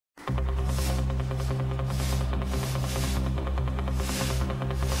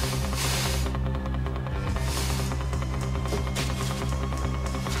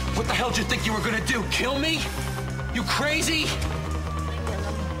hell did you think you were gonna do? Kill me? You crazy?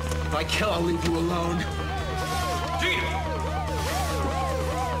 If I kill, I'll leave you alone. Gina!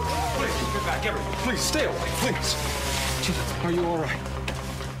 Please, get back, everyone. Please, stay away, please. Gina, are you all right?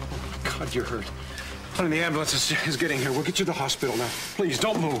 Oh, God, you're hurt. Honey, the ambulance is getting here. We'll get you to the hospital now. Please,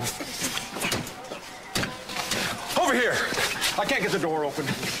 don't move. Over here. I can't get the door open.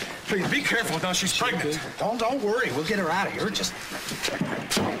 Please, be careful now. She's pregnant. Don't worry. We'll get her out of here. Just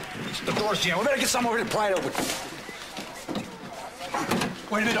the door's jammed. We better get someone over to pry it open.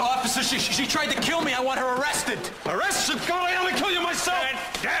 Wait a minute, officer. She tried to kill me. I want her arrested. Arrested? God, I only kill you myself.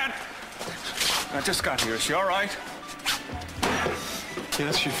 Dad. I just got here. Is she all right?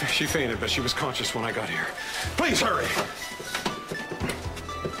 Yes, she fainted, but she was conscious when I got here. Please hurry.